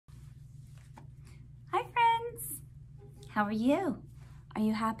How are you? Are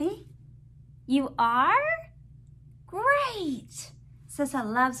you happy? You are? Great! Sissa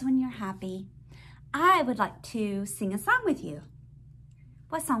loves when you're happy. I would like to sing a song with you.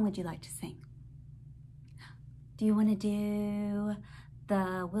 What song would you like to sing? Do you want to do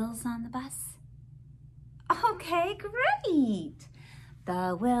the wheels on the bus? Okay, great!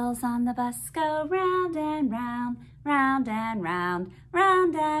 The wheels on the bus go round and round, round and round,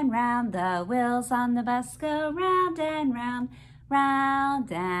 round and round. The wheels on the bus go round and round,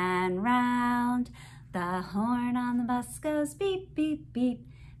 round and round. The horn on the bus goes beep, beep, beep,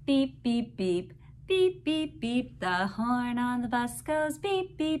 beep, beep, beep, beep, beep, beep. The horn on the bus goes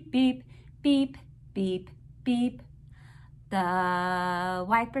beep, beep, beep, beep, beep, beep. The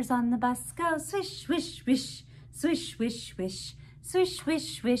wipers on the bus go swish, swish, swish, swish, swish, swish, swish,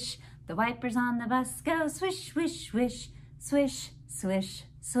 swish, swish. The wipers on the bus go swish, swish, swish, swish, swish,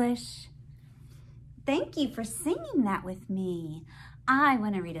 swish. Thank you for singing that with me. I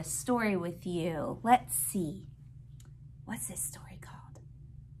want to read a story with you. Let's see. What's this story called?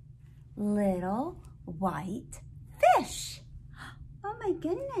 Little White Fish. Oh my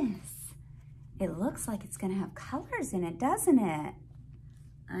goodness. It looks like it's going to have colors in it, doesn't it?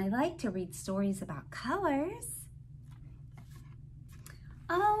 I like to read stories about colors.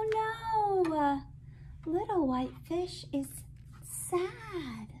 Oh no, Little White Fish is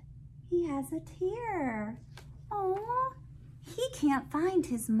sad. He has a tear. Oh, he can't find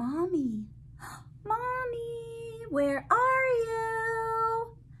his mommy. Mommy, where are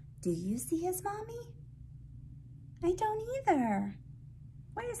you? Do you see his mommy? I don't either.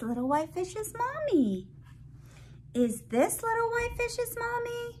 Where's Little White Fish's mommy? Is this Little White Fish's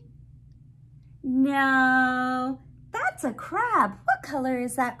mommy? No, that's a crab. What color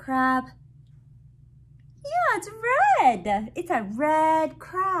is that crab? Yeah, it's red. It's a red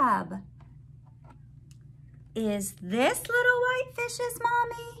crab. Is this Little White Fish's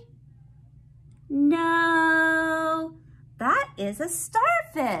mommy? No, that is a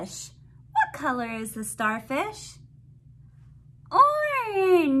starfish. What color is the starfish?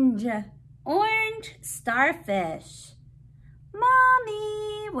 Orange. Orange starfish.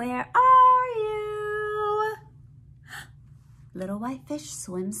 Mommy, where are you? Little White Fish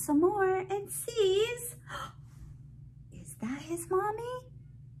swims some more and sees, is that his mommy?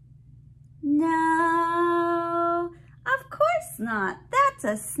 No, of course not. That's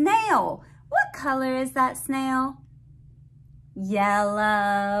a snail. What color is that snail?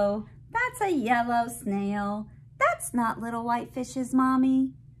 Yellow. That's a yellow snail. That's not Little White Fish's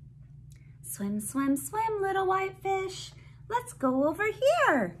mommy. Swim, swim, swim, Little White Fish. Let's go over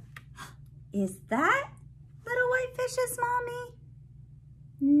here. Is that Little White Fish's mommy?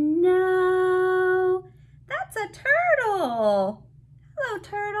 No, that's a turtle. Hello,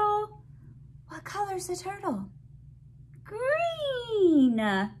 turtle. What color's the turtle? Green.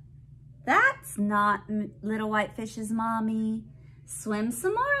 That's not Little White Fish's mommy. Swim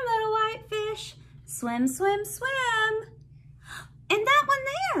some more, Little White Fish. Swim, swim, swim. And that one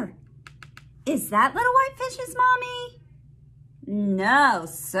there. Is that Little White Fish's mommy? No,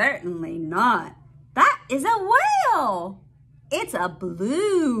 certainly not. That is a whale. It's a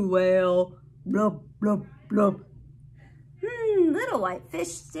blue whale. Blub, blub, blub. Little White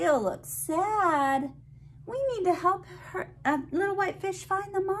Fish still looks sad. We need to help her, Little White Fish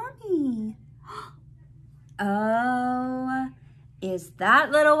find the mommy. Oh, is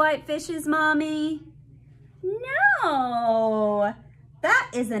that Little White Fish's mommy? No,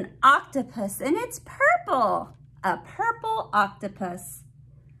 that is an octopus and it's purple. A purple octopus.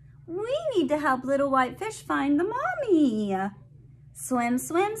 We need to help Little White Fish find the mommy. Swim,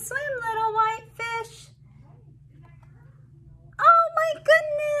 swim, swim, Little White Fish. Oh my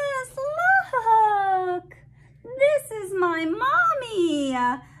goodness, look. This is my mommy.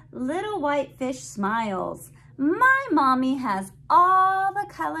 Little White Fish smiles. My mommy has all the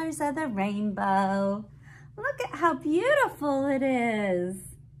colors of the rainbow. Look at how beautiful it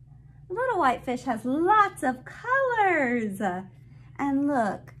is. Little White Fish has lots of colors. And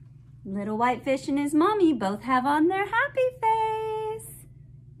look, Little White Fish and his mommy both have on their happy face.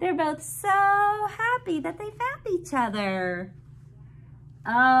 They're both so happy that they found each other.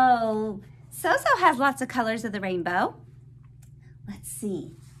 Oh, So-So has lots of colors of the rainbow. Let's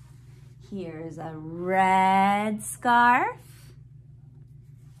see. Here's a red scarf.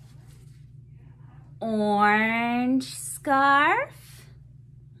 Orange scarf.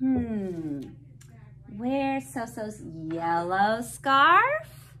 Where's So-So's yellow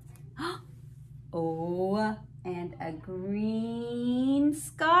scarf? Oh, and a green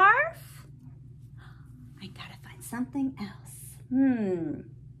scarf. I gotta find something else.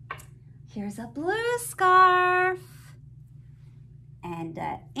 Here's a blue scarf. and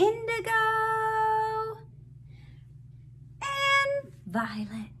indigo and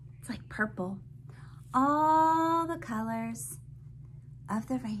violet. It's like purple. All the colors of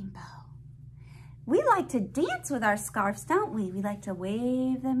the rainbow. We like to dance with our scarves, don't we? We like to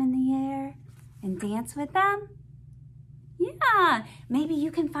wave them in the air and dance with them. Yeah, maybe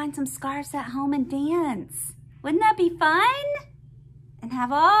you can find some scarves at home and dance. Wouldn't that be fun? And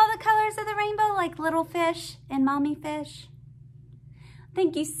have all the colors of the rainbow like little fish and mommy fish.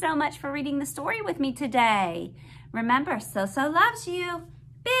 Thank you so much for reading the story with me today. Remember, Soso loves you.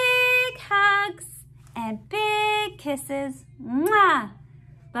 Big hugs and big kisses. Mwah!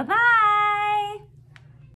 Bye-bye.